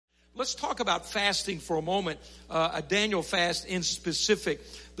Let's talk about fasting for a moment, a Daniel fast in specific.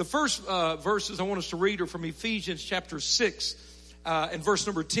 The first verses I want us to read are from Ephesians chapter 6 and verse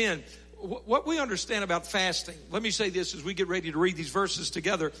number 10. What we understand about fasting, let me say this as we get ready to read these verses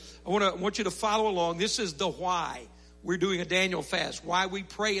together. I want you to follow along. This is the why we're doing a Daniel fast, why we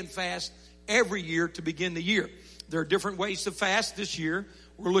pray and fast every year to begin the year. There are different ways to fast this year.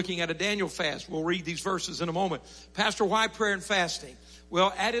 We're looking at a Daniel fast. We'll read these verses in a moment. Pastor, why prayer and fasting?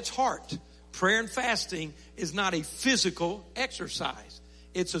 Well, at its heart, prayer and fasting is not a physical exercise.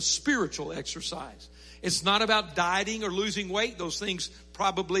 It's a spiritual exercise. It's not about dieting or losing weight. Those things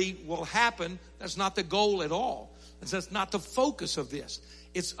probably will happen. That's not the goal at all. That's not the focus of this.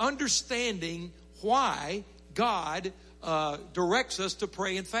 It's understanding why God directs us to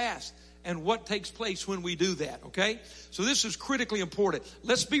pray and fast and what takes place when we do that, okay? So this is critically important.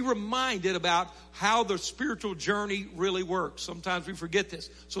 Let's be reminded about how the spiritual journey really works. Sometimes we forget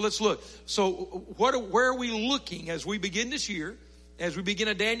this. So let's look. So where are we looking as we begin this year? As we begin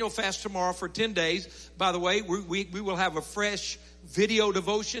a Daniel fast tomorrow for 10 days. By the way, we will have a fresh video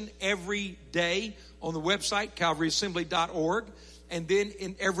devotion every day on the website, calvaryassembly.org. And then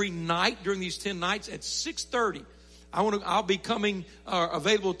every night during these 10 nights at 6:30, I'll be coming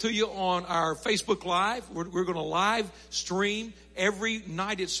available to you on our Facebook Live. We're going to live stream every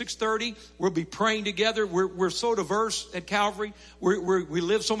night at 6:30. We'll be praying together. We're so diverse at Calvary. We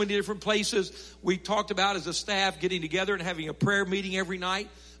live so many different places. We talked about as a staff getting together and having a prayer meeting every night.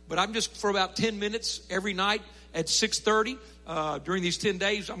 But I'm just for about 10 minutes every night at 6:30 during these 10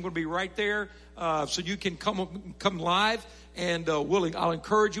 days. I'm going to be right there so you can come live. And I'll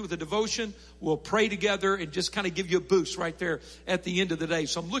encourage you with a devotion. We'll pray together and just kind of give you a boost right there at the end of the day.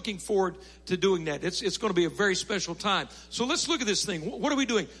 So I'm looking forward to doing that. It's going to be a very special time. So let's look at this thing. What are we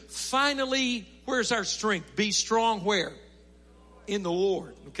doing? Finally, where's our strength? Be strong where? In the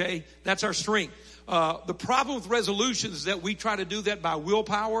Lord. Okay? That's our strength. The problem with resolutions is that we try to do that by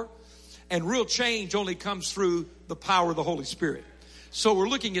willpower. And real change only comes through the power of the Holy Spirit. So we're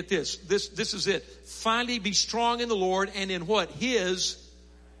looking at this. This is it. Finally be strong in the Lord and in what? His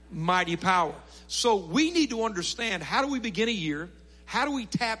mighty power. So we need to understand, how do we begin a year? How do we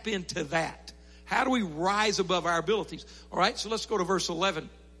tap into that? How do we rise above our abilities? All right, so let's go to verse 11.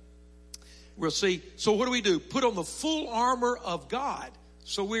 We'll see. So what do? Put on the full armor of God.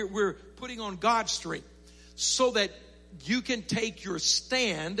 So we're putting on God's strength so that you can take your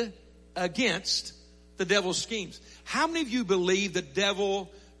stand against the devil's schemes. How many of you believe the devil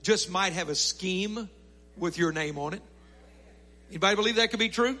just might have a scheme with your name on it? Anybody believe that could be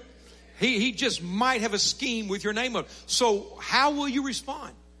true? He just might have a scheme with your name on it. So how will you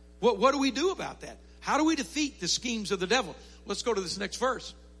respond? What do we do about that? How do we defeat the schemes of the devil? Let's go to this next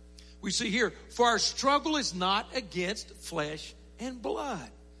verse. We see here, for our struggle is not against flesh and blood.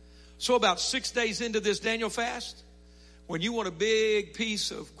 So about 6 days into this Daniel fast, when you want a big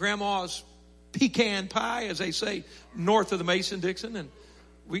piece of grandma's pecan pie, as they say, north of the Mason-Dixon. And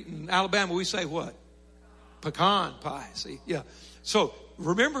in Alabama, we say what? Pecan pie. See? Yeah. So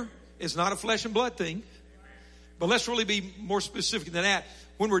remember, it's not a flesh and blood thing. But let's really be more specific than that.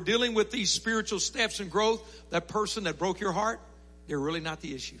 When we're dealing with these spiritual steps and growth, that person that broke your heart, they're really not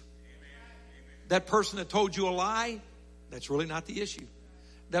the issue. That person that told you a lie, that's really not the issue.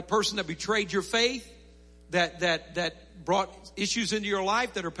 That person that betrayed your faith, that brought issues into your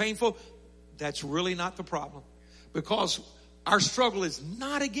life that are painful, that's really not the problem, because our struggle is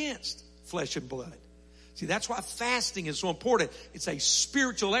not against flesh and blood. See, that's why fasting is so important. It's a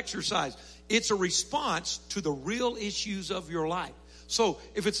spiritual exercise. It's a response to the real issues of your life. So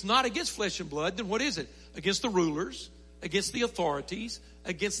if it's not against flesh and blood, then what is it? Against the rulers, against the authorities,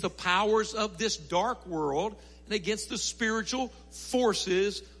 against the powers of this dark world, and against the spiritual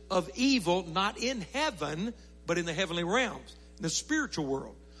forces of evil, not in heaven, but in the heavenly realms, in the spiritual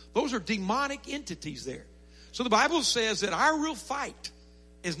world. Those are demonic entities there. So the Bible says that our real fight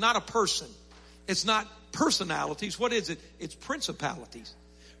is not a person. It's not personalities. What is it? It's principalities.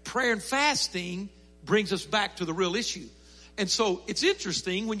 Prayer and fasting brings us back to the real issue. And so it's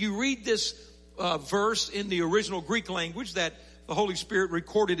interesting when you read this verse in the original Greek language that the Holy Spirit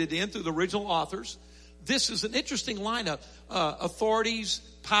recorded it in through the original authors. This is an interesting lineup. Authorities,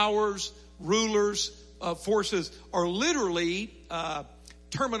 powers, rulers, forces are literally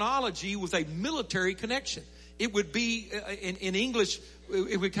terminology with a military connection. It would be in English,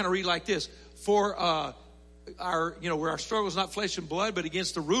 it would kind of read like this: for where our struggle is not flesh and blood, but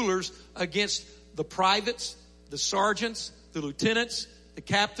against the rulers, against the privates, the sergeants, the lieutenants, the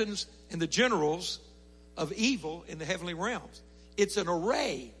captains, and the generals of evil in the heavenly realms. It's an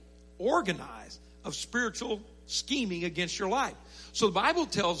array, organized, of spiritual scheming against your life. So the Bible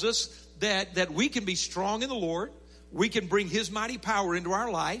tells us that we can be strong in the Lord. We can bring His mighty power into our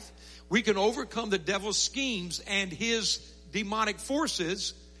life. We can overcome the devil's schemes and his demonic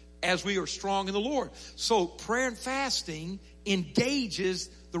forces as we are strong in the Lord. So prayer and fasting engages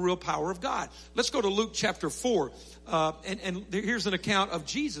the real power of God. Let's go to Luke chapter 4. And here's an account of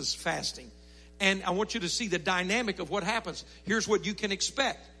Jesus fasting. And I want you to see the dynamic of what happens. Here's what you can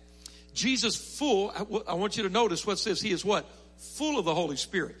expect. Jesus I want you to notice what says he is what? Full of the Holy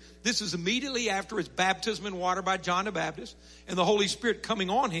Spirit. This is immediately after his baptism in water by John the Baptist and the Holy Spirit coming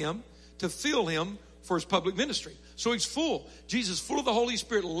on him to fill him for his public ministry. So he's full. Jesus, full of the Holy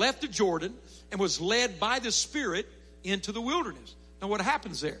Spirit, left the Jordan and was led by the Spirit into the wilderness. Now what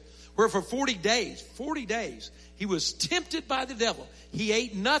happens there? Where for 40 days, he was tempted by the devil. He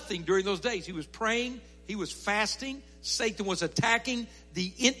ate nothing during those days. He was praying. He was fasting. Satan was attacking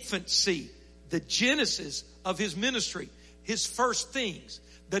the infancy, the genesis of his ministry, his first things.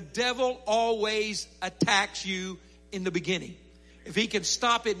 The devil always attacks you in the beginning. If he can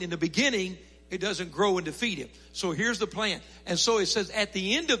stop it in the beginning, it doesn't grow and defeat him. So here's the plan. And so it says at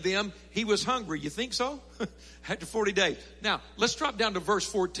the end of them, he was hungry. You think so? After 40 days. Now, let's drop down to verse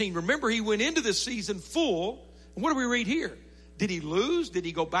 14. Remember, he went into this season full. And what do we read here? Did he lose? Did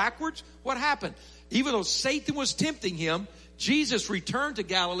he go backwards? What happened? Even though Satan was tempting him, Jesus returned to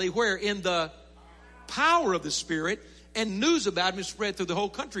Galilee where? In the power of the Spirit, and news about him spread through the whole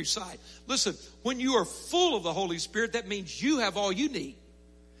countryside. Listen, when you are full of the Holy Spirit, that means you have all you need.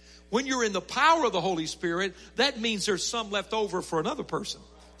 When you're in the power of the Holy Spirit, that means there's some left over for another person.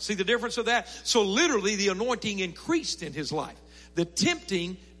 See the difference of that? So literally the anointing increased in his life. The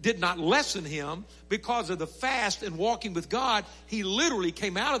tempting did not lessen him because of the fast and walking with God. He literally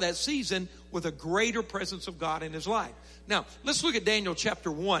came out of that season with a greater presence of God in his life. Now, let's look at Daniel chapter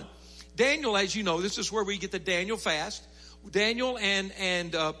 1. Daniel, as you know, this is where we get the Daniel fast. Daniel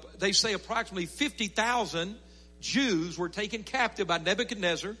and they say approximately 50,000 Jews were taken captive by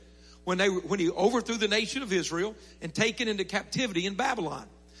Nebuchadnezzar when he overthrew the nation of Israel and taken into captivity in Babylon.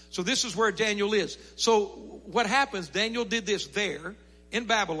 So this is where Daniel is. So what happens? Daniel did this there in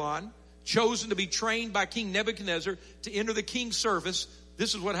Babylon, chosen to be trained by King Nebuchadnezzar to enter the king's service.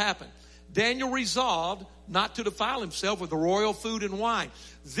 This is what happened. Daniel resolved not to defile himself with the royal food and wine.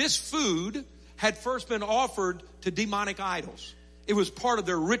 This food had first been offered to demonic idols. It was part of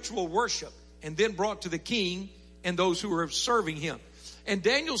their ritual worship and then brought to the king and those who were serving him. And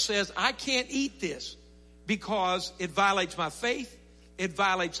Daniel says, I can't eat this because it violates my faith. It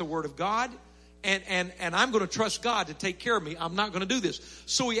violates the word of God. And I'm going to trust God to take care of me. I'm not going to do this.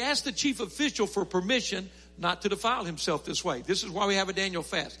 So he asked the chief official for permission not to defile himself this way. This is why we have a Daniel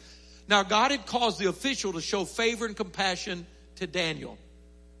fast. Now, God had caused the official to show favor and compassion to Daniel.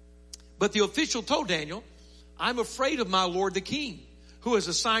 But the official told Daniel, I'm afraid of my lord the king, who has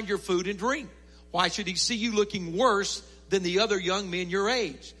assigned your food and drink. Why should he see you looking worse than the other young men your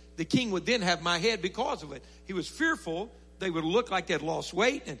age? The king would then have my head because of it. He was fearful they would look like they had lost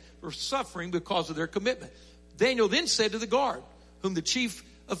weight and were suffering because of their commitment. Daniel then said to the guard, whom the chief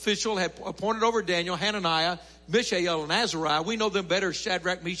official had appointed over Daniel, Hananiah, Mishael, and Azariah. We know them better as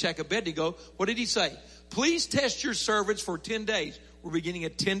Shadrach, Meshach, Abednego. What did he say? Please test your servants for 10 days. We're beginning a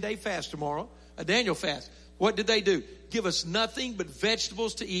 10-day fast tomorrow, a Daniel fast. What did they do? Give us nothing but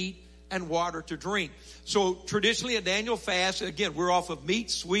vegetables to eat and water to drink. So traditionally a Daniel fast, again, we're off of meat,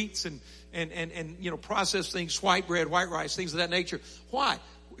 sweets, and processed things, white bread, white rice, things of that nature. Why?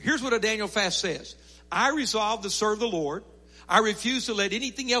 Here's what a Daniel fast says. I resolve to serve the Lord. I refuse to let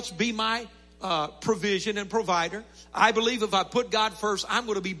anything else be my provision and provider. I believe if I put God first, I'm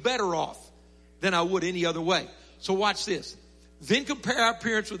going to be better off than I would any other way. So watch this. Then compare our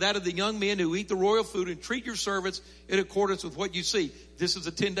appearance with that of the young men who eat the royal food and treat your servants in accordance with what you see. This is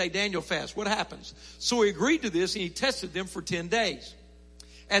a 10-day Daniel fast. What happens? So he agreed to this and he tested them for 10 days.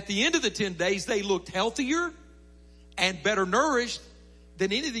 At the end of the 10 days, they looked healthier and better nourished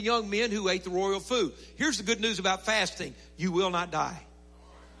than any of the young men who ate the royal food. Here's the good news about fasting. You will not die.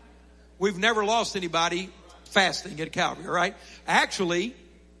 We've never lost anybody fasting at Calvary, all right? Actually,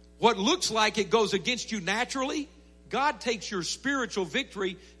 what looks like it goes against you naturally, God takes your spiritual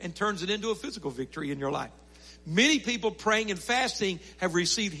victory and turns it into a physical victory in your life. Many people praying and fasting have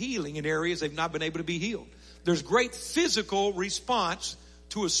received healing in areas they've not been able to be healed. There's great physical response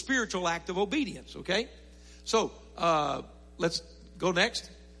to a spiritual act of obedience, okay? So, let's go next.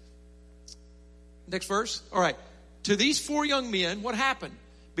 Next verse. All right. To these 4 young men, what happened?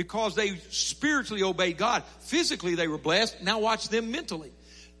 Because they spiritually obeyed God. Physically, they were blessed. Now watch them mentally.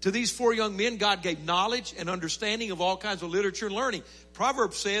 To these 4 young men, God gave knowledge and understanding of all kinds of literature and learning.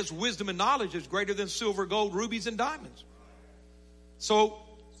 Proverbs says wisdom and knowledge is greater than silver, gold, rubies, and diamonds. So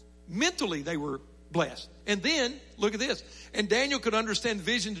mentally they were blessed. And then, look at this. And Daniel could understand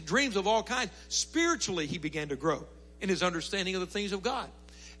visions and dreams of all kinds. Spiritually, he began to grow in his understanding of the things of God.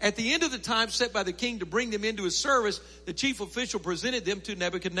 At the end of the time set by the king to bring them into his service, the chief official presented them to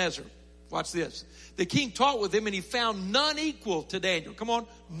Nebuchadnezzar. Watch this. The king talked with him and he found none equal to Daniel. Come on.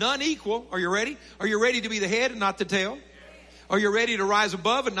 None equal. Are you ready? Are you ready to be the head and not the tail? Are you ready to rise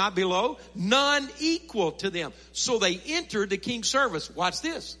above and not below? None equal to them. So they entered the king's service. Watch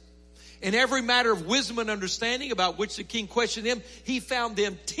this. In every matter of wisdom and understanding about which the king questioned him, he found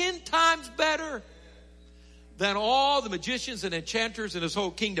them 10 times better than all the magicians and enchanters in his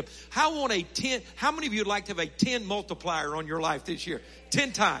whole kingdom. How many of you would like to have a 10 multiplier on your life this year?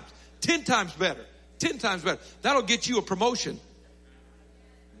 10 times. 10 times better. 10 times better. That'll get you a promotion.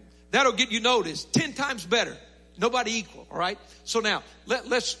 That'll get you noticed. 10 times better. Nobody equal. All right. So now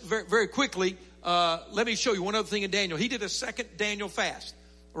let's very, very quickly, let me show you one other thing in Daniel. He did a second Daniel fast.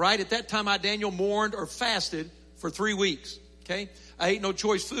 Right? At that time, Daniel mourned or fasted for 3 weeks. Okay. I ate no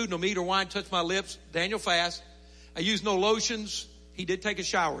choice food, no meat or wine touched my lips. Daniel fast. I used no lotions. He did take a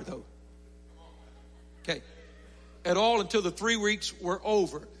shower though. Okay. At all until the 3 weeks were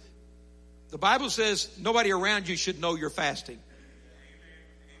over. The Bible says nobody around you should know you're fasting.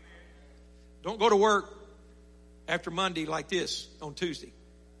 Don't go to work after Monday like this on Tuesday.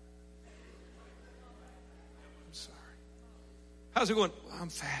 I'm sorry. How's it going? I'm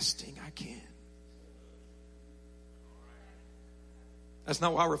fasting. I can't. That's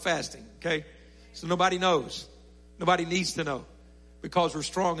not why we're fasting, okay? So nobody knows. Nobody needs to know because we're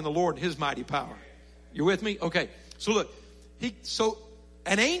strong in the Lord and his mighty power. You with me? Okay. So look, so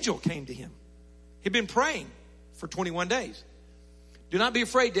an angel came to him. He'd been praying for 21 days. Do not be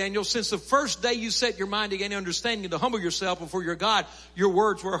afraid, Daniel. Since the first day you set your mind to gain understanding and to humble yourself before your God, your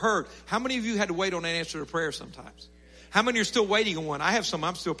words were heard. How many of you had to wait on an answer to prayer sometimes? How many are still waiting on one? I have some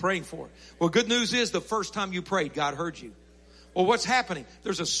I'm still praying for. Well, good news is the first time you prayed, God heard you. Well, what's happening?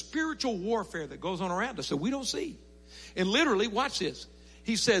 There's a spiritual warfare that goes on around us that we don't see. And literally, watch this.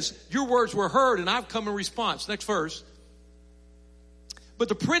 He says, your words were heard and I've come in response. Next verse. But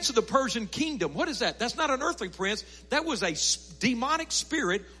the prince of the Persian kingdom, what is that? That's not an earthly prince. That was a demonic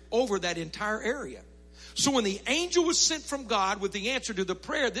spirit over that entire area. So when the angel was sent from God with the answer to the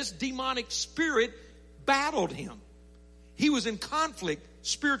prayer, this demonic spirit battled him. He was in conflict,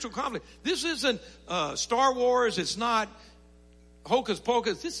 spiritual conflict. This isn't Star Wars. It's not hocus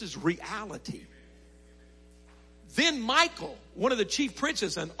pocus. This is reality. Then Michael, one of the chief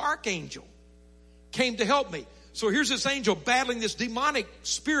princes, an archangel, came to help me. So here's this angel battling this demonic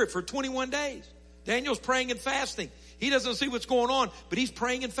spirit for 21 days. Daniel's praying and fasting. He doesn't see what's going on, but he's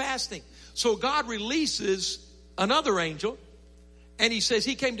praying and fasting. So God releases another angel, and he says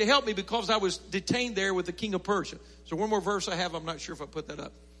he came to help me because I was detained there with the king of Persia. So one more verse I have. I'm not sure if I put that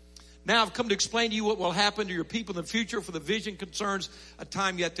up. Now I've come to explain to you what will happen to your people in the future, for the vision concerns a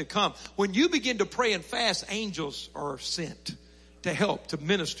time yet to come. When you begin to pray and fast, angels are sent to help, to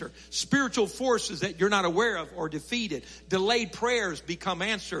minister. Spiritual forces that you're not aware of are defeated. Delayed prayers become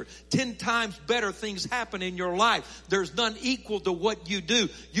answered. 10 times better things happen in your life. There's none equal to what you do.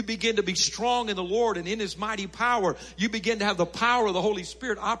 You begin to be strong in the Lord and in his mighty power. You begin to have the power of the Holy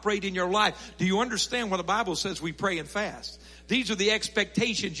Spirit operate in your life. Do you understand what the Bible says we pray and fast? These are the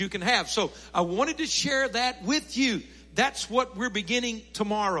expectations you can have. So I wanted to share that with you. That's what we're beginning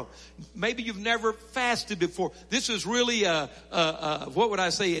tomorrow. Maybe you've never fasted before. This is really what would I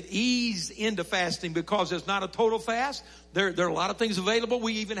say, an ease into fasting, because it's not a total fast. There are a lot of things available.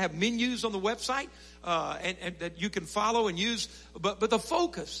 We even have menus on the website and that you can follow and use. But the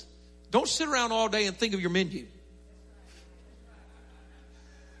focus, don't sit around all day and think of your menu.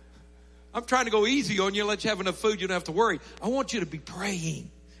 I'm trying to go easy on you, let you have enough food, you don't have to worry. I want you to be praying.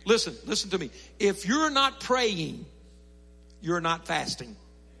 Listen to me. If you're not praying, you're not fasting.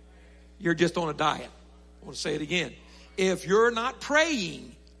 You're just on a diet. I want to say it again. If you're not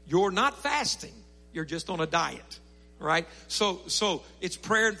praying, you're not fasting. You're just on a diet. Right? So it's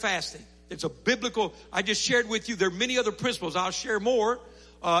prayer and fasting. It's a biblical, I just shared with you, there are many other principles. I'll share more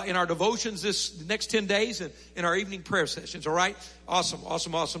in our devotions this next 10 days and in our evening prayer sessions. All right?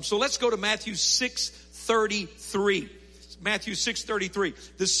 Awesome. So let's go to Matthew 6:33. Matthew 6:33.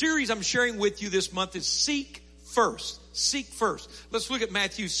 The series I'm sharing with you this month is Seek First. Seek first. Let's look at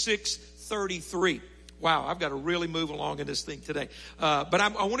Matthew 6:33. Wow, I've got to really move along in this thing today. But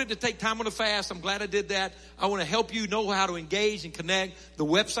I wanted to take time on the fast. I'm glad I did that. I want to help you know how to engage and connect. The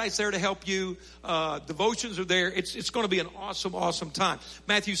website's there to help you. Devotions are there. It's going to be an awesome time.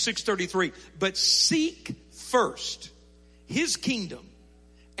 Matthew 6:33. But seek first his kingdom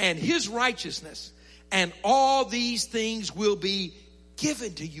and his righteousness, and all these things will be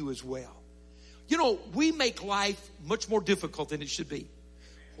given to you as well. You know, we make life much more difficult than it should be.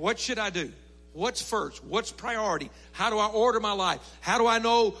 What should I do? What's first? What's priority? How do I order my life? How do I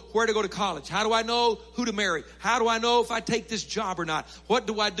know where to go to college? How do I know who to marry? How do I know if I take this job or not? What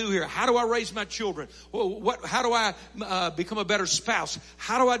do I do here? How do I raise my children? How do I become a better spouse?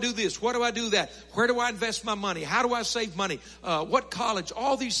 How do I do this? What do I do that? Where do I invest my money? How do I save money? What college?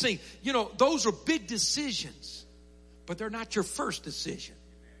 All these things. You know, those are big decisions, but they're not your first decision.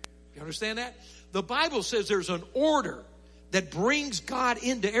 You understand that? The Bible says there's an order that brings God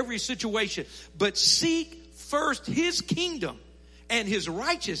into every situation. But seek first His kingdom and His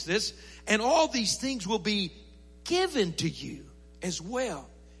righteousness, and all these things will be given to you as well.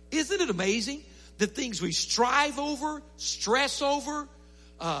 Isn't it amazing? The things we strive over, stress over,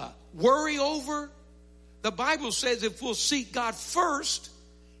 worry over. The Bible says if we'll seek God first,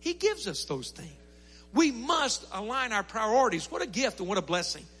 He gives us those things. We must align our priorities. What a gift and what a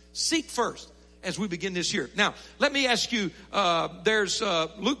blessing. Seek first as we begin this year. Now, let me ask you, there's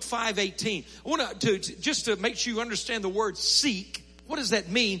Luke 5:18. I want to just to make sure you understand the word seek. What does that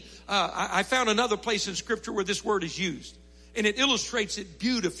mean? I found another place in Scripture where this word is used, and it illustrates it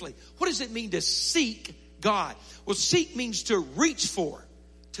beautifully. What does it mean to seek God? Well, seek means to reach for,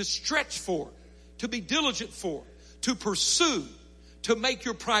 to stretch for, to be diligent for, to pursue, to make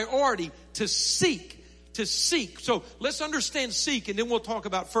your priority, to seek. To seek. So let's understand seek, and then we'll talk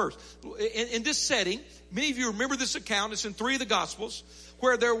about first. In this setting, many of you remember this account. It's in 3 of the Gospels,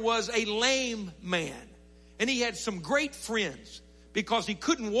 where there was a lame man. And he had some great friends because he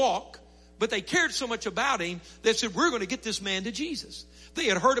couldn't walk, but they cared so much about him, they said, we're going to get this man to Jesus. They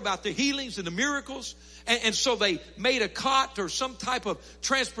had heard about the healings and the miracles, and so they made a cot or some type of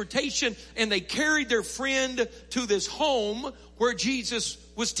transportation, and they carried their friend to this home where Jesus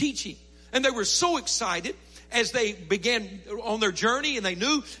was teaching. And they were so excited as they began on their journey, and they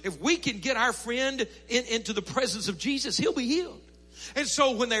knew if we can get our friend into the presence of Jesus, he'll be healed. And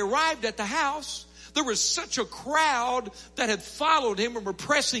so when they arrived at the house, there was such a crowd that had followed him and were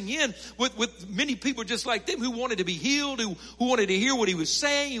pressing in with many people just like them who wanted to be healed, who wanted to hear what he was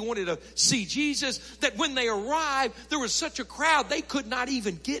saying, who wanted to see Jesus, that when they arrived, there was such a crowd they could not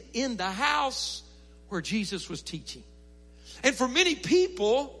even get in the house where Jesus was teaching. And for many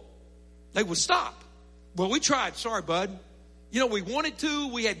people, they would stop. Well, we tried. Sorry, bud. You know, we wanted to.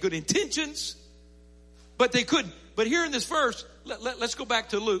 We had good intentions. But they couldn't. But here in this verse, let's go back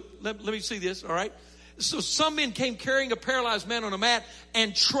to Luke. Let me see this, all right? So some men came carrying a paralyzed man on a mat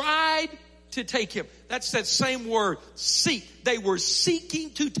and tried to take him. That's that same word, seek. They were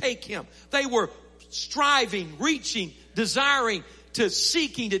seeking to take him. They were striving, reaching, desiring,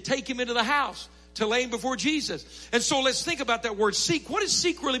 seeking to take him into the house, to lay him before Jesus. And so let's think about that word seek. What does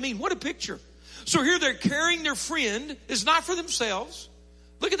seek really mean? What a picture. So here they're carrying their friend. It's not for themselves.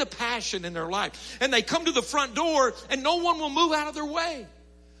 Look at the passion in their life. And they come to the front door and no one will move out of their way.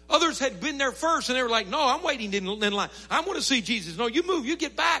 Others had been there first and they were like, no, I'm waiting in line. I want to see Jesus. No, you move, you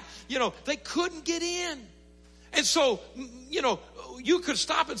get back. You know, they couldn't get in. And so, you know, you could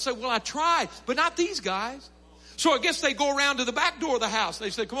stop and say, well, I tried, but not these guys. So I guess they go around to the back door of the house.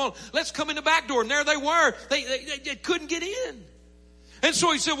 They say, come on, let's come in the back door. And there they were. They couldn't get in. And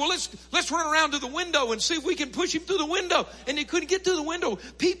so he said, well, let's run around to the window and see if we can push him through the window. And they couldn't get through the window.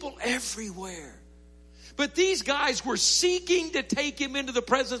 People everywhere. But these guys were seeking to take him into the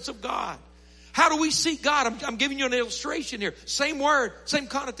presence of God. How do we seek God? I'm giving you an illustration here. Same word, same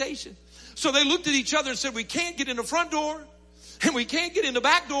connotation. So they looked at each other and said, we can't get in the front door. And we can't get in the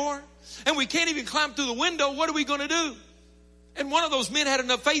back door. And we can't even climb through the window. What are we going to do? And one of those men had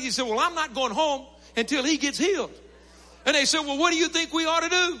enough faith. He said, well, I'm not going home until he gets healed. And they said, well, what do you think we ought to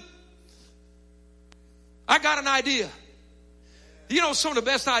do? I got an idea. You know, some of the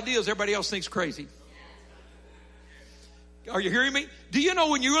best ideas everybody else thinks crazy. Are you hearing me? Do you know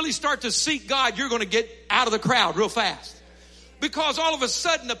when you really start to seek God, you're going to get out of the crowd real fast? Because all of a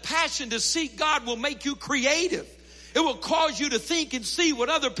sudden the passion to seek God will make you creative. It will cause you to think and see what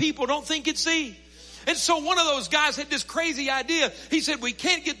other people don't think and see. And so one of those guys had this crazy idea. He said, we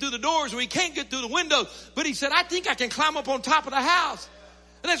can't get through the doors and we can't get through the windows. But he said, I think I can climb up on top of the house.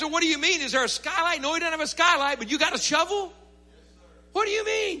 And I said, what do you mean? Is there a skylight? No, he doesn't have a skylight, but you got a shovel? What do you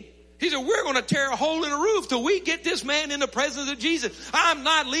mean? He said, we're going to tear a hole in the roof till we get this man in the presence of Jesus. I'm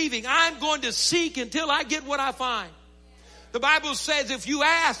not leaving. I'm going to seek until I get what I find. The Bible says if you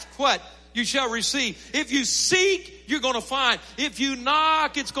ask, what? You shall receive. If you seek, you're going to find. If you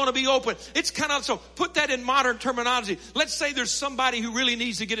knock, it's going to be open. It's kind of so. Put that in modern terminology. Let's say there's somebody who really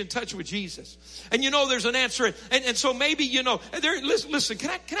needs to get in touch with Jesus. And you know there's an answer. And so maybe, you know, listen,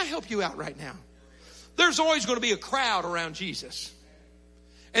 can I help you out right now? There's always going to be a crowd around Jesus.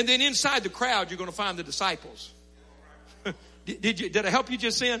 And then inside the crowd, you're going to find the disciples. Did I help you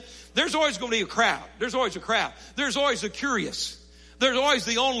just then? There's always going to be a crowd. There's always a crowd. There's always the curious. There's always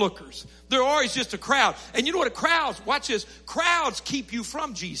the onlookers. There's always just a crowd. And you know what? Crowds, watch this. Crowds keep you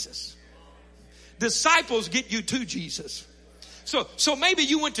from Jesus. Disciples get you to Jesus. So maybe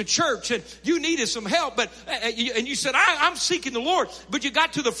you went to church and you needed some help, but and you said, I'm seeking the Lord, but you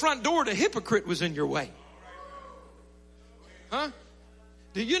got to the front door, the hypocrite was in your way. Huh?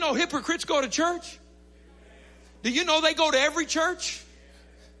 Do you know hypocrites go to church? Do you know they go to every church?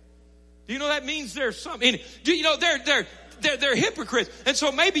 Do you know that means there's something? Do you know they're hypocrites? And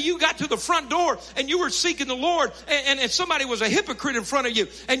so maybe you got to the front door and you were seeking the Lord, and somebody was a hypocrite in front of you,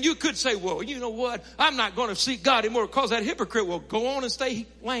 and you could say, well, you know what? I'm not going to seek God anymore because that hypocrite will go on and stay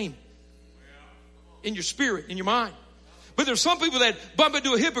lame in your spirit, in your mind. But there's some people that bump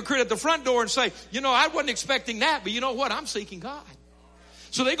into a hypocrite at the front door and say, you know, I wasn't expecting that, but you know what? I'm seeking God.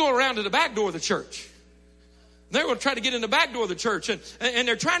 So they go around to the back door of the church. They're going to try to get in the back door of the church, and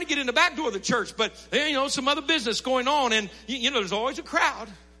they're trying to get in the back door of the church, but you know, some other business going on, and you know, there's always a crowd.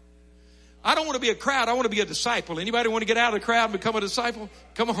 I don't want to be a crowd. I want to be a disciple. Anybody want to get out of the crowd and become a disciple?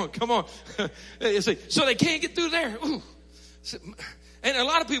 Come on. So they can't get through there. Ooh. And a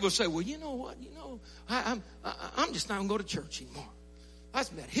lot of people say, well, you know what? You know, I'm just not going to go to church anymore. I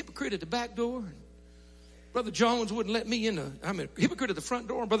met a hypocrite at the back door, and Brother Jones wouldn't let me in. I'm a hypocrite at the front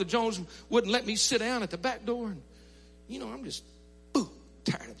door, and Brother Jones wouldn't let me sit down at the back door. And, you know, I'm just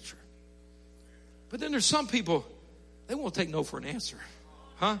tired of the church. But then there's some people, they won't take no for an answer.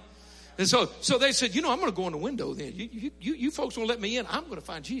 Huh? And so they said, you know, I'm going to go in the window then. You folks won't let me in. I'm going to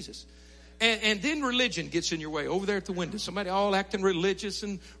find Jesus. And then religion gets in your way over there at the window. Somebody all acting religious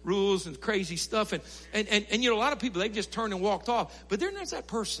and rules and crazy stuff. And you know, a lot of people, they just turned and walked off. But then there's that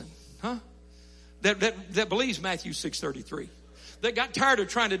person, huh? That believes Matthew 6:33. They got tired of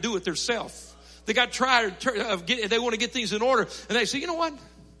trying to do it themselves. They got tired of they want to get things in order. And they say, you know what?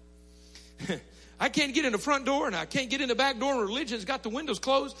 I can't get in the front door and I can't get in the back door, and religion's got the windows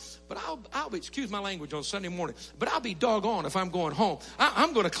closed. But I'll be, excuse my language on Sunday morning, but I'll be doggone if I'm going home.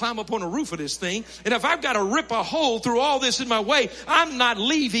 I'm going to climb up on the roof of this thing. And if I've got to rip a hole through all this in my way, I'm not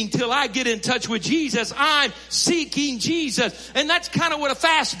leaving till I get in touch with Jesus. I'm seeking Jesus. And that's kind of what a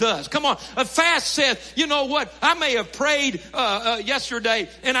fast does. Come on. A fast says, you know what? I may have prayed, yesterday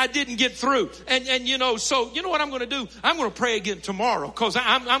and I didn't get through. And you know, so you know what I'm going to do? I'm going to pray again tomorrow, because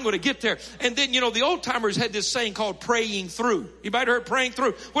I'm going to get there. And then, you know, the old timers had this saying called praying through. You might have heard praying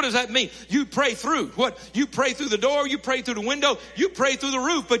through. What does that mean? You pray through. What? You pray through the door, you pray through the window, you pray through the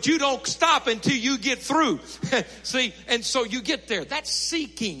roof, but you don't stop until you get through. See, and so you get there. That's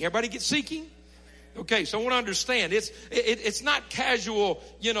seeking. Everybody get seeking? Okay, so I want to understand. It's not casual,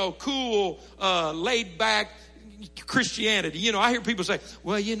 you know, cool, laid back Christianity. You know, I hear people say,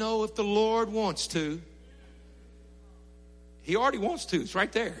 well, you know, if the Lord wants to. He already wants to. It's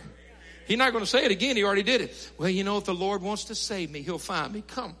right there. He's not going to say it again. He already did it. Well, you know, if the Lord wants to save me, he'll find me.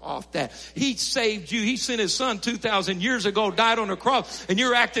 Come off that. He saved you. He sent his son 2,000 years ago, died on the cross, and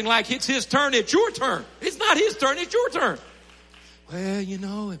you're acting like it's his turn. It's your turn. It's not his turn. It's your turn. Well, you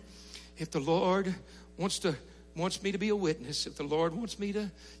know, if the Lord wants me to be a witness, if the Lord wants me to,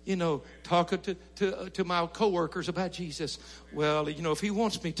 you know, talk to my coworkers about Jesus, well, you know, if he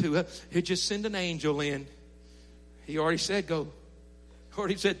wants me to, he'll just send an angel in. He already said go. He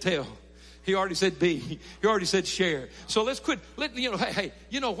already said tell. He already said be. He already said share. So let's quit. Hey,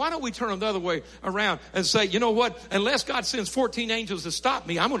 you know, why don't we turn them the other way around and say, you know what? Unless God sends 14 angels to stop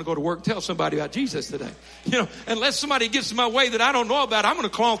me, I'm going to go to work and tell somebody about Jesus today. You know, unless somebody gets in my way that I don't know about, I'm going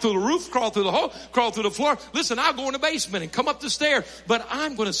to crawl through the roof, crawl through the hole, crawl through the floor. Listen, I'll go in the basement and come up the stair, but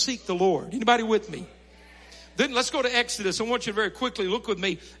I'm going to seek the Lord. Anybody with me? Then let's go to Exodus. I want you to very quickly look with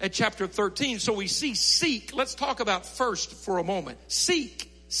me at chapter 13. So we see seek. Let's talk about first for a moment. Seek.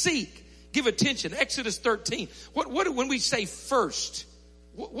 Give attention. Exodus 13. When we say first,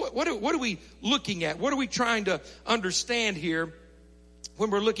 what are we looking at? What are we trying to understand here when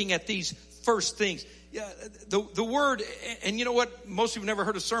we're looking at these first things? Yeah, the word, and you know what? Most of you have never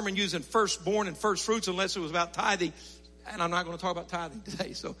heard a sermon using firstborn and first fruits unless it was about tithing. And I'm not going to talk about tithing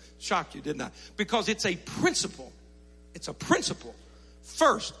today, so shocked you, didn't I? Because it's a principle. It's a principle.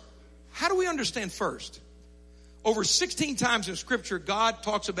 First. How do we understand first? Over 16 times in Scripture, God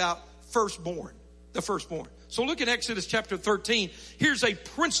talks about firstborn, the firstborn. So look at Exodus chapter 13. Here's a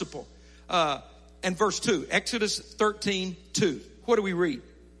principle. And verse 2. Exodus 13:2. What do we read?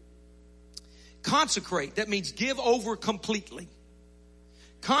 Consecrate. That means give over completely.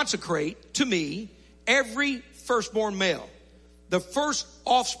 Consecrate to me every firstborn male, the first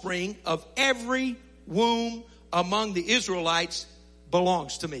offspring of every womb among the Israelites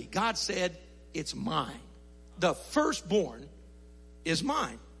belongs to me. God said, it's mine. The firstborn is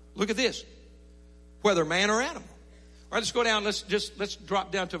mine. Look at this. Whether man or animal. All right, let's go down. Let's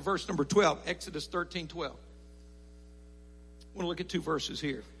drop down to verse number 12. Exodus 13:12. I want to look at two verses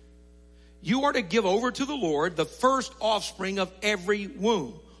here. You are to give over to the Lord the first offspring of every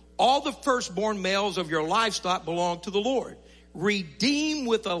womb. All the firstborn males of your livestock belong to the Lord. Redeem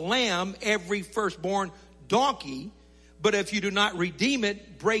with a lamb every firstborn donkey. But if you do not redeem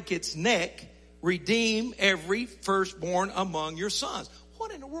it, break its neck. Redeem every firstborn among your sons.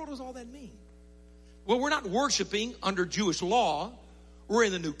 What in the world does all that mean? Well, we're not worshiping under Jewish law. We're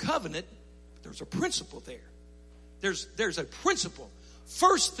in the new covenant. There's a principle there. There's a principle.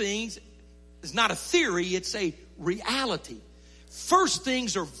 First things is not a theory. It's a reality. First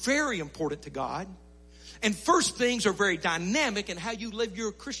things are very important to God. And first things are very dynamic in how you live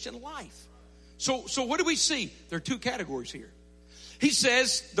your Christian life. So what do we see? There are two categories here. He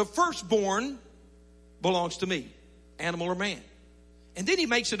says the firstborn belongs to me, animal or man. And then he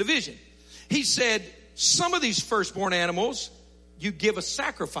makes a division. He said some of these firstborn animals, you give a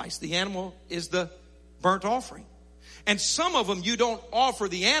sacrifice. The animal is the burnt offering. And some of them, you don't offer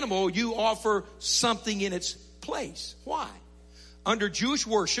the animal, you offer something in its place. Why? Under Jewish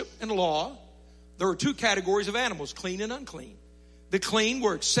worship and law, there were two categories of animals, clean and unclean. The clean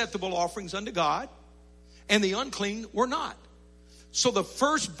were acceptable offerings unto God, and the unclean were not. So the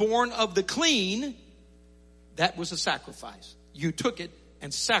firstborn of the clean, that was a sacrifice. You took it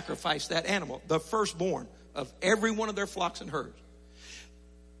and sacrificed that animal, the firstborn of every one of their flocks and herds.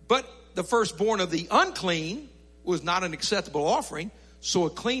 But the firstborn of the unclean was not an acceptable offering, so a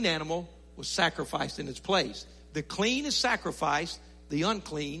clean animal was sacrificed in its place. The clean is sacrificed, the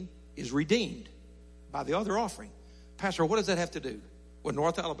unclean is redeemed by the other offering. Pastor, what does that have to do with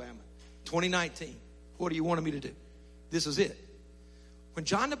North Alabama, 2019? What do you want me to do? This is it. When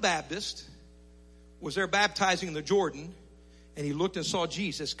John the Baptist was there baptizing in the Jordan, and he looked and saw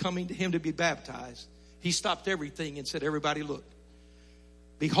Jesus coming to him to be baptized, he stopped everything and said, everybody look.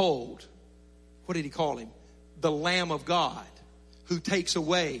 Behold, what did he call him? The Lamb of God who takes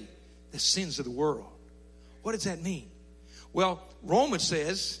away the sins of the world. What does that mean? Well, Romans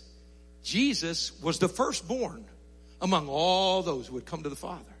says Jesus was the firstborn among all those who would come to the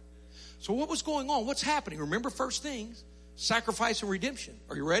Father. So what was going on? What's happening? Remember first things, sacrifice and redemption.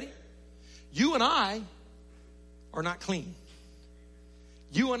 Are you ready? You and I are not clean.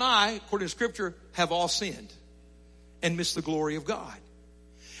 You and I, according to Scripture, have all sinned and missed the glory of God.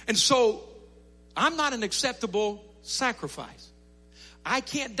 And so I'm not an acceptable sacrifice. I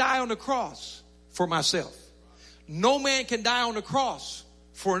can't die on the cross for myself. No man can die on the cross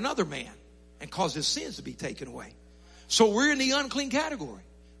for another man and cause his sins to be taken away. So we're in the unclean category.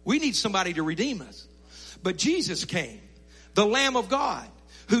 We need somebody to redeem us. But Jesus came, the Lamb of God,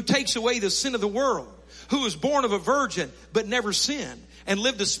 who takes away the sin of the world, who was born of a virgin but never sinned and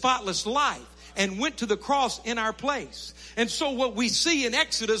lived a spotless life and went to the cross in our place. And so what we see in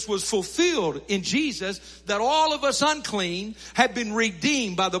Exodus was fulfilled in Jesus, that all of us unclean have been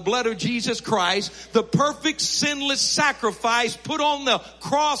redeemed by the blood of Jesus Christ, the perfect sinless sacrifice put on the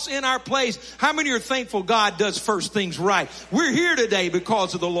cross in our place. How many are thankful God does first things right? We're here today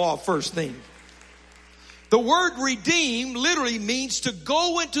because of the law of first things. The word redeem literally means to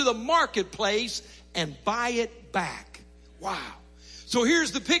go into the marketplace and buy it back. Wow. So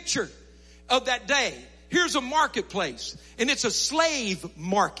here's the picture of that day. Here's a marketplace, and it's a slave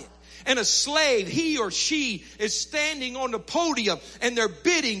market. And a slave, he or she, is standing on the podium, and they're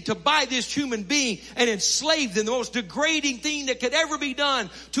bidding to buy this human being and enslave them. The most degrading thing that could ever be done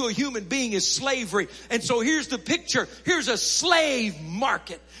to a human being is slavery. And so here's the picture. Here's a slave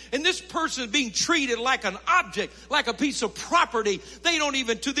market. And this person is being treated like an object, like a piece of property. They don't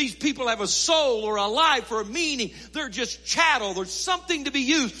even, to these people, have a soul or a life or a meaning. They're just chattel. There's something to be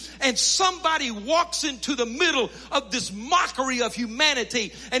used. And somebody walks into the middle of this mockery of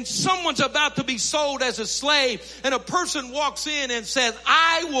humanity, and someone's about to be sold as a slave, and a person walks in and says,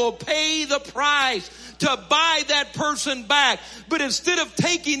 I will pay the price to buy that person back. But instead of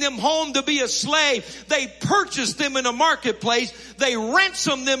taking them home to be a slave, they purchase them in a marketplace. They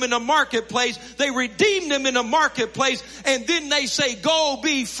ransom them in a marketplace. They redeem them in a marketplace. And then they say, go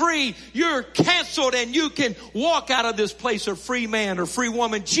be free. You're canceled and you can walk out of this place a free man or free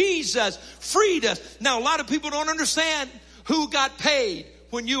woman. Jesus freed us. Now, a lot of people don't understand who got paid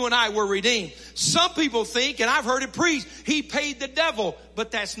when you and I were redeemed. Some people think, and I've heard it preached, he paid the devil, but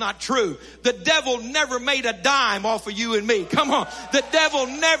that's not true. The devil never made a dime off of you and me. Come on. The devil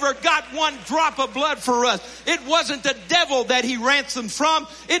never got one drop of blood for us. It wasn't the devil that he ransomed from.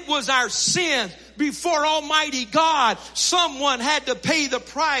 It was our sins. before Almighty God, someone had to pay the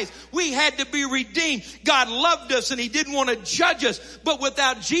price. We had to be redeemed. God loved us and he didn't want to judge us. But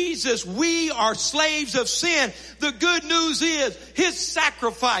without Jesus, we are slaves of sin. The good news is his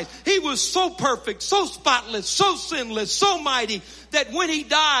sacrifice. He was so perfect, so spotless, so sinless, so mighty, that when he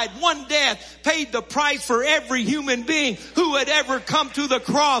died, one death paid the price for every human being who had ever come to the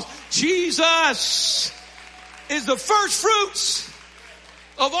cross. Jesus is the first fruits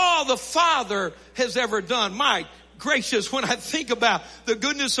of all the Father has ever done. My gracious, when I think about the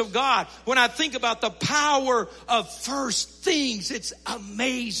goodness of God, when I think about the power of first things, it's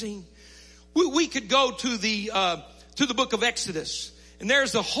amazing. We could go to the book of Exodus, and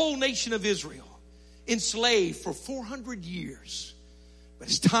there's the whole nation of Israel enslaved for 400 years. But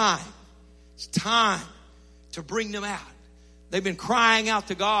it's time to bring them out. They've been crying out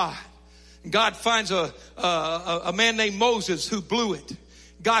to God. And God finds a man named Moses who blew it.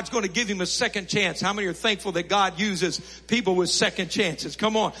 God's going to give him a second chance. How many are thankful that God uses people with second chances?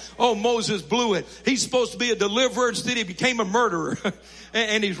 Come on. Oh, Moses blew it. He's supposed to be a deliverer. Instead, he became a murderer.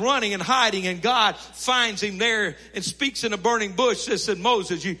 And he's running and hiding. And God finds him there and speaks in a burning bush. He said,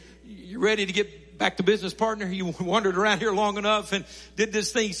 Moses, you ready to get back to business, partner? You wandered around here long enough and did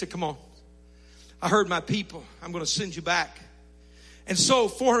this thing. He said, come on. I heard my people. I'm going to send you back. And so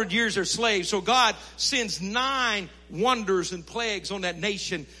 400 years they're slaves. So God sends 9 wonders and plagues on that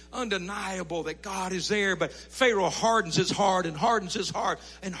nation. Undeniable that God is there. But Pharaoh hardens his heart and hardens his heart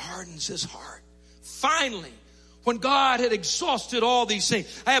and hardens his heart. Finally, when God had exhausted all these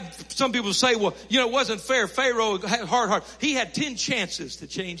things, I have some people say, well, it wasn't fair. Pharaoh had a hard heart. He had 10 chances to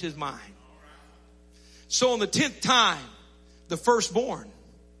change his mind. So on the 10th time, the firstborn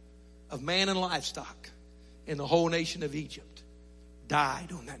of man and livestock in the whole nation of Egypt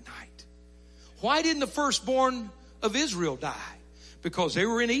died on that night. Why didn't the firstborn of Israel die? Because they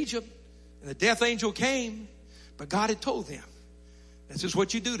were in Egypt and the death angel came, but God had told them, this is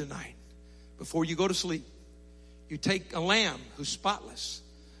what you do tonight before you go to sleep. You take a lamb who's spotless,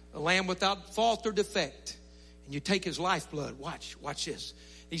 a lamb without fault or defect, and you take his lifeblood. Watch this.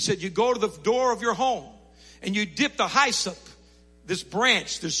 He said, you go to the door of your home and you dip the hyssop, this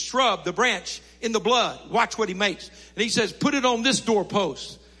branch, this shrub, the branch, in the blood. Watch what he makes. And he says, put it on this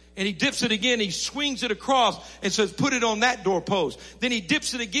doorpost. And he dips it again. He swings it across and says, put it on that doorpost. Then he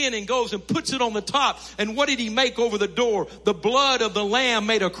dips it again and goes and puts it on the top. And what did he make over the door? The blood of the lamb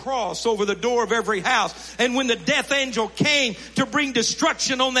made a cross over the door of every house. And when the death angel came to bring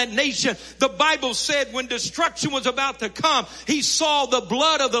destruction on that nation, the Bible said when destruction was about to come, he saw the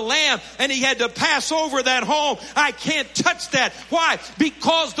blood of the lamb and he had to pass over that home. I can't touch that. Why?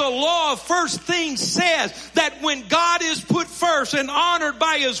 Because the law of first things says that when God is put first and honored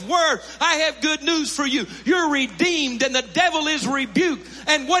by his word, I have good news for you. You're redeemed and the devil is rebuked.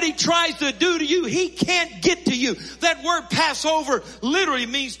 And what he tries to do to you, he can't get to you. That word Passover literally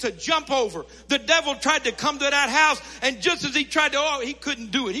means to jump over. The devil tried to come to that house, and just as he tried to, he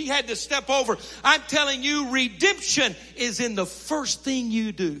couldn't do it. He had to step over. I'm telling you, redemption is in the first thing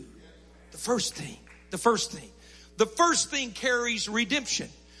you do. The first thing. The first thing. The first thing carries redemption.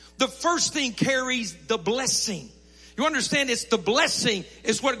 The first thing carries the blessing. You understand, it's the blessing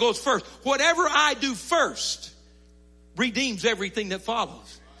is what goes first. Whatever I do first redeems everything that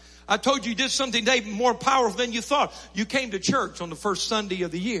follows. I told you did something today more powerful than you thought. You came to church on the first Sunday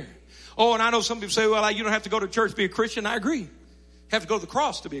of the year. Oh, and I know some people say, well, you don't have to go to church to be a Christian. I agree. You have to go to the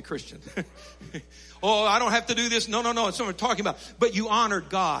cross to be a Christian. Oh, I don't have to do this. No. It's what we're talking about. But you honored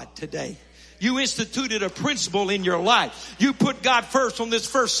God today. You instituted a principle in your life. You put God first on this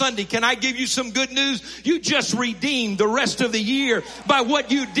first Sunday. Can I give you some good news? You just redeemed the rest of the year by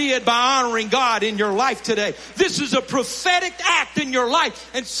what you did by honoring God in your life today. This is a prophetic act in your life.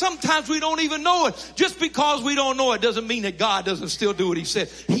 And sometimes we don't even know it. Just because we don't know it doesn't mean that God doesn't still do what he said.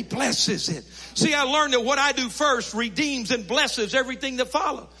 He blesses it. See, I learned that what I do first redeems and blesses everything that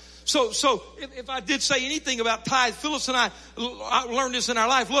follows. So if I did say anything about tithe, Phyllis and I learned this in our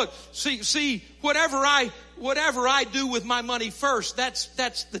life. Look, see, whatever I do with my money first, that's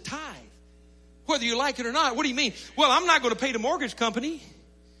the tithe. Whether you like it or not. What do you mean? Well, I'm not going to pay the mortgage company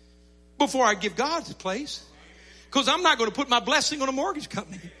before I give God the place. Because I'm not going to put my blessing on a mortgage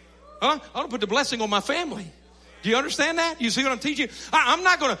company. Huh? I'm going to put the blessing on my family. Do you understand that? You see what I'm teaching? I'm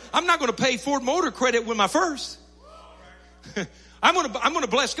not going to pay Ford Motor Credit with my first. I'm going to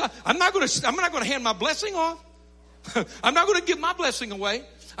bless God. I'm not going to hand my blessing off. I'm not going to give my blessing away.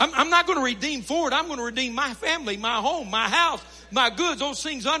 I'm not going to redeem Ford. I'm going to redeem my family, my home, my house, my goods, those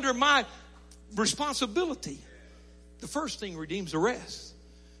things under my responsibility. The first thing redeems the rest.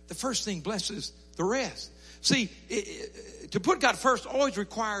 The first thing blesses the rest. See, to put God first always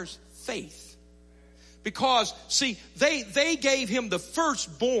requires faith. Because, see, they gave him the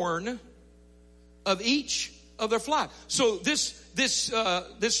firstborn of each of their flock. So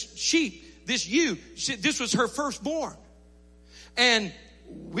this sheep, this was her firstborn. And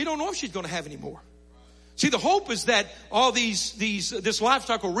we don't know if she's going to have any more. See, the hope is that all this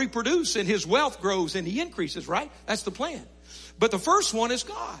livestock will reproduce and his wealth grows and he increases, right? That's the plan. But the first one is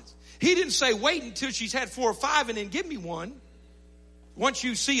God's. He didn't say wait until she's had 4 or 5 and then give me one. Once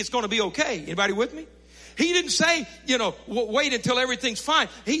you see it's going to be okay. Anybody with me? He didn't say, wait until everything's fine.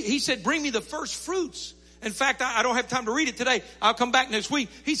 He said, bring me the first fruits. In fact, I don't have time to read it today. I'll come back next week.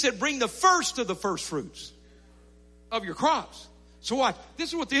 He said, bring the first of the first fruits of your crops. So watch. This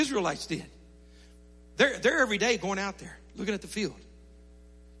is what the Israelites did. They're every day going out there, looking at the field.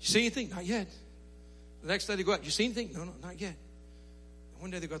 You see anything? Not yet. The next day they go out. You see anything? No, not yet. And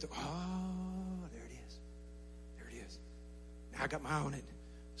one day they go out there. Oh, there it is. There it is. Now I got my eye on it.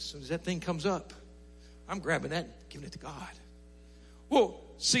 As soon as that thing comes up, I'm grabbing that and giving it to God. Well,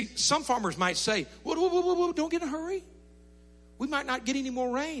 see, some farmers might say, whoa, don't get in a hurry. We might not get any more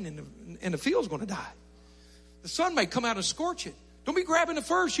rain and the field's going to die. The sun may come out and scorch it. Don't be grabbing the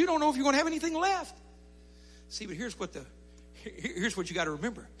first. You don't know if you're going to have anything left. See, but here's what you got to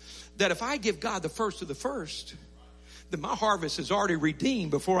remember. That if I give God the first of the first, then my harvest is already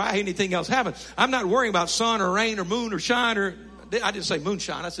redeemed before anything else happens. I'm not worrying about sun or rain or moon or shine or, I didn't say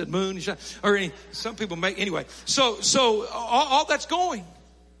moonshine. I said moon and shine or some people make, anyway. So all that's going.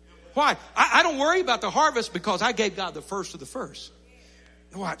 Why? I don't worry about the harvest because I gave God the first of the first.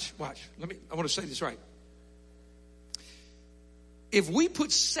 Watch. I want to say this right. If we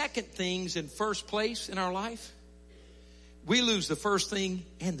put second things in first place in our life, we lose the first thing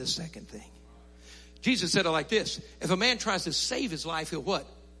and the second thing. Jesus said it like this. If a man tries to save his life, he'll what?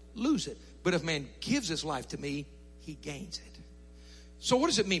 Lose it. But if a man gives his life to me, he gains it. So what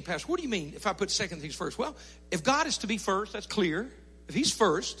does it mean, Pastor? What do you mean if I put second things first? Well, if God is to be first, that's clear. If he's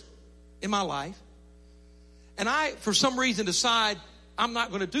first in my life, and I, for some reason, decide I'm not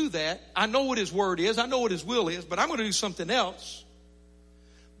going to do that. I know what his word is. I know what his will is, but I'm going to do something else.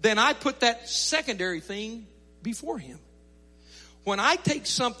 Then I put that secondary thing before him. When I take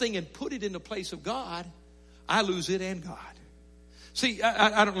something and put it in the place of God, I lose it and God. See,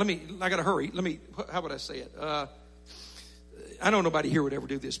 I got to hurry. How would I say it? I know nobody here would ever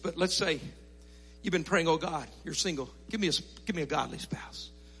do this, but let's say you've been praying, oh God, you're single. Give me a godly spouse.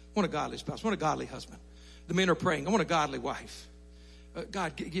 I want a godly spouse. I want a godly husband. The men are praying. I want a godly wife.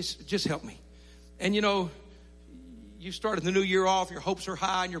 God, just help me. And you started the new year off, your hopes are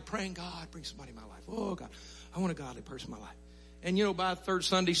high, and you're praying, God, bring somebody in my life. Oh, God, I want a godly person in my life. And by the third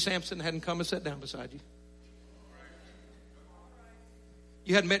Sunday, Samson hadn't come and sat down beside you.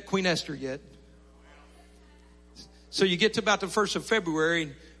 You hadn't met Queen Esther yet. So you get to about the 1st of February,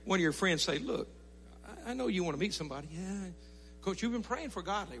 and one of your friends say, look, I know you want to meet somebody. Yeah, Coach, you've been praying for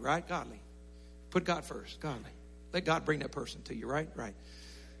godly, right? Godly. Put God first, godly. Let God bring that person to you, right? Right.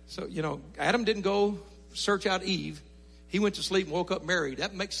 So, Adam didn't go search out Eve. He went to sleep and woke up married.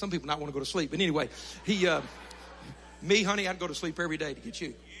 That makes some people not want to go to sleep. But anyway, me, honey, I'd go to sleep every day to get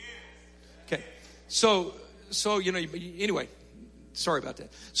you. Okay. So, anyway, sorry about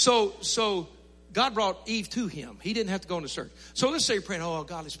that. So God brought Eve to him. He didn't have to go on the search. So let's say you're praying, oh,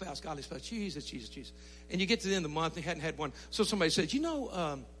 godly spouse, Jesus. And you get to the end of the month, they hadn't had one. So somebody says,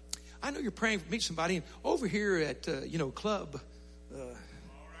 I know you're praying to meet somebody, and over here at, club,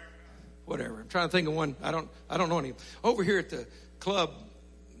 whatever. I'm trying to think of one. I don't know any. Over here at the club,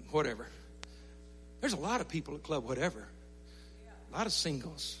 whatever. There's a lot of people at club, whatever. A lot of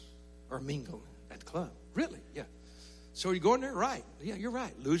singles are mingle at the club. Really? Yeah. So you go in there? Right. Yeah, you're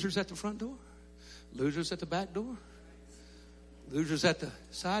right. Losers at the front door. Losers at the back door. Losers at the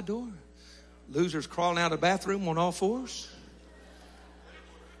side door. Losers crawling out of the bathroom on all fours.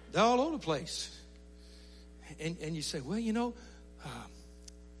 They're all over the place. And you say, well,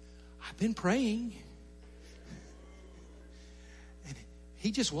 I've been praying. And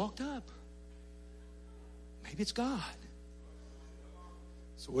he just walked up. Maybe it's God.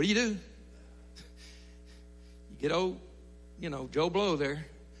 So what do? You get old, Joe Blow there.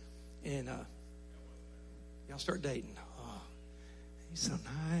 And y'all start dating. Oh, he's so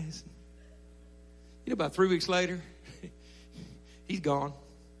nice. About 3 weeks later, he's gone.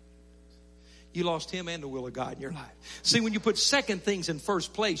 You lost him and the will of God in your life. See, when you put second things in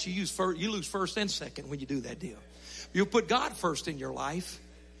first place, you lose first and second when you do that deal. You put God first in your life,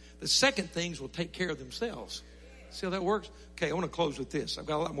 the second things will take care of themselves. See how that works? Okay, I want to close with this. I've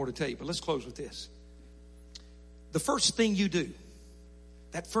got a lot more to tell you, but let's close with this. The first thing you do,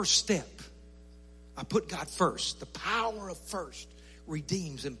 that first step, I put God first. The power of first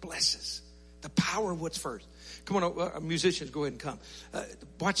redeems and blesses. The power of what's first. Come on, musicians, go ahead and come.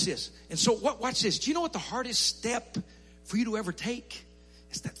 Watch this. And so watch this. Do you know what the hardest step for you to ever take?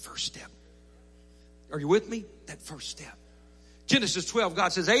 It's that first step. Are you with me? That first step. Genesis 12,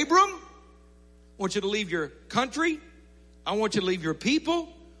 God says, Abram, I want you to leave your country. I want you to leave your people.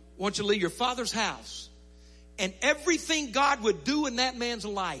 I want you to leave your father's house. And everything God would do in that man's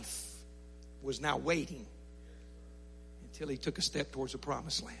life was now waiting until he took a step towards the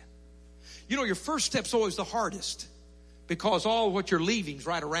promised land. You know, your first step's always the hardest because all what you're leaving is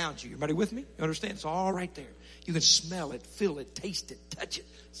right around you. Everybody with me? You understand? It's all right there. You can smell it, feel it, taste it, touch it.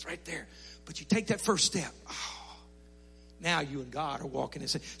 It's right there. But you take that first step. Oh, now you and God are walking and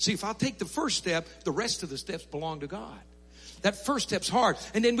say, see, if I'll take the first step, the rest of the steps belong to God. That first step's hard.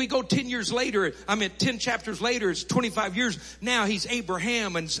 And then we go 10 years later. 10 chapters later, it's 25 years. Now he's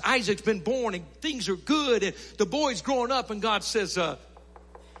Abraham and Isaac's been born and things are good. And the boy's growing up and God says,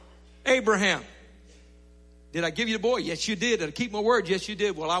 Abraham, did I give you the boy? Yes, you did. Did I keep my word? Yes, you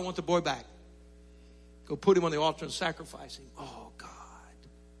did. Well, I want the boy back. Go put him on the altar and sacrifice him. Oh, God.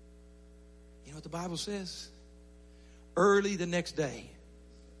 You know what the Bible says? Early the next day,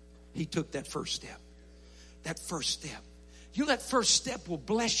 he took that first step. That first step. You know that first step will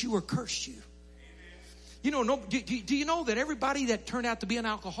bless you or curse you. You know, do you know that everybody that turned out to be an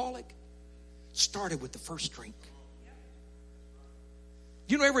alcoholic started with the first drink?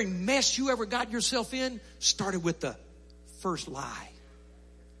 You know, every mess you ever got yourself in started with the first lie.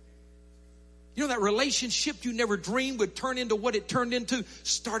 You know, that relationship you never dreamed would turn into what it turned into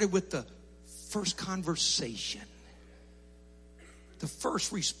started with the first conversation. The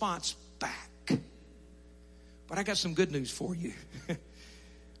first response back. But I got some good news for you.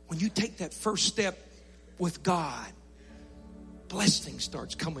 When you take that first step with God, blessing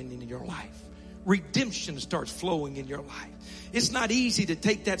starts coming into your life. Redemption starts flowing in your life. It's not easy to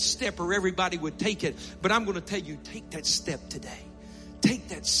take that step or everybody would take it. But I'm going to tell you, take that step today. Take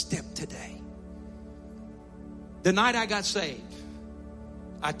that step today. The night I got saved,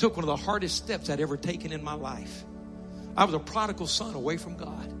 I took one of the hardest steps I'd ever taken in my life. I was a prodigal son away from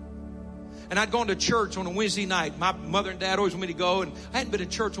God. And I'd gone to church on a Wednesday night. My mother and dad always wanted me to go. And I hadn't been to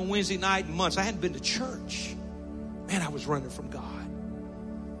church on Wednesday night in months. I hadn't been to church. Man, I was running from God.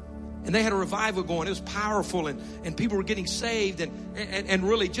 And they had a revival going. It was powerful. And people were getting saved. And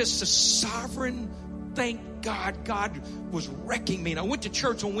really just a sovereign, thank God, God was wrecking me. And I went to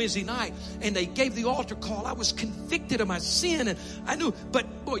church on Wednesday night. And they gave the altar call. I was convicted of my sin. And I knew.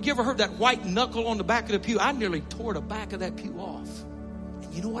 But boy, you ever heard that white knuckle on the back of the pew? I nearly tore the back of that pew off.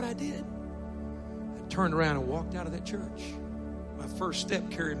 And you know what I did? Turned around and walked out of that church. My first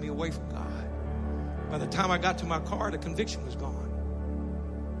step carried me away from God. By the time I got to my car, the conviction was gone.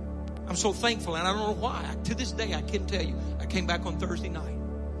 I'm so thankful, and I don't know why. To this day, I can't tell you. I came back on Thursday night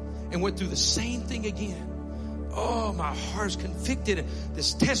and went through the same thing again. Oh, my heart's convicted, and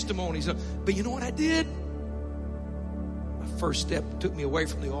this testimony. But you know what I did? My first step took me away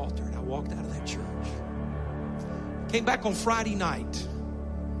from the altar, and I walked out of that church. Came back on Friday night.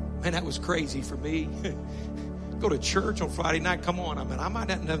 Man, that was crazy for me. Go to church on Friday night. Come on. I might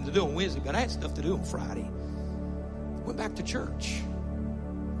have nothing to do on Wednesday, but I had stuff to do on Friday. Went back to church.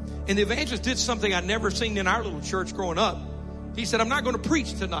 And the evangelist did something I'd never seen in our little church growing up. He said, I'm not going to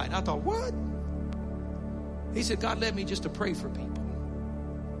preach tonight. And I thought, what? He said, God led me just to pray for people.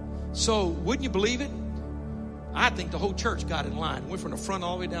 So, wouldn't you believe it? I think the whole church got in line. Went from the front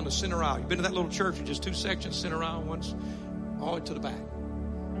all the way down to center aisle. You've been to that little church with just two sections, center aisle, one's all the way to the back.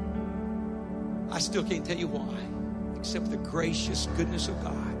 I still can't tell you why, except the gracious goodness of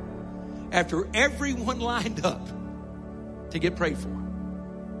God. After everyone lined up to get prayed for,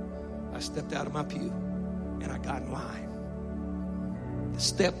 I stepped out of my pew and I got in line. The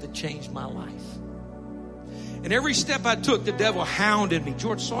step that changed my life. And every step I took, the devil hounded me.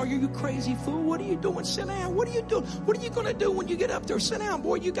 George Sawyer, you crazy fool. What are you doing? Sit down. What are you doing? What are you going to do when you get up there? Sit down,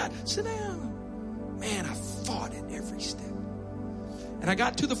 boy. Sit down. Man, I fought it every step. And I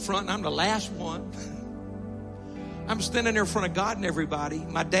got to the front, and I'm the last one. I'm standing there in front of God and everybody.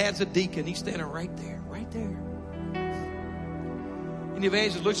 My dad's a deacon. He's standing right there, right there. And the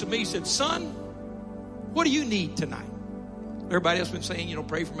evangelist looks at me and said, son, what do you need tonight? Everybody else been saying,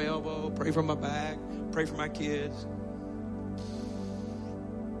 pray for my elbow, pray for my back, pray for my kids.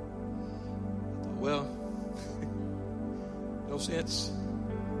 I thought, well, no sense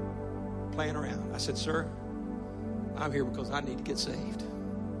playing around. I said, sir, I'm here because I need to get saved.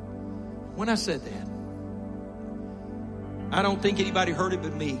 When I said that, I don't think anybody heard it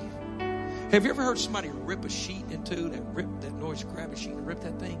but me. Have you ever heard somebody rip a sheet in two? That noise, grab a sheet and rip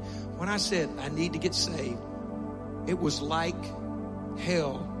that thing? When I said I need to get saved, it was like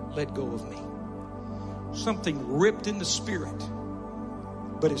hell let go of me. Something ripped in the spirit.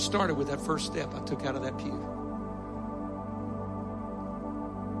 But it started with that first step I took out of that pew.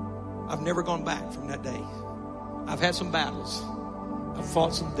 I've never gone back from that day. I've had some battles. I've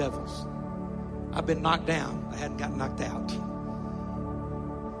fought some devils. I've been knocked down. I hadn't gotten knocked out.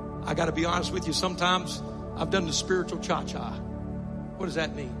 I got to be honest with you. Sometimes I've done the spiritual cha-cha. What does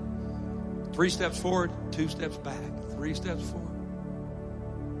that mean? 3 steps forward, 2 steps back, 3 steps forward.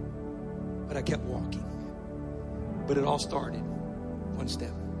 But I kept walking. But it all started 1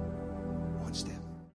 step.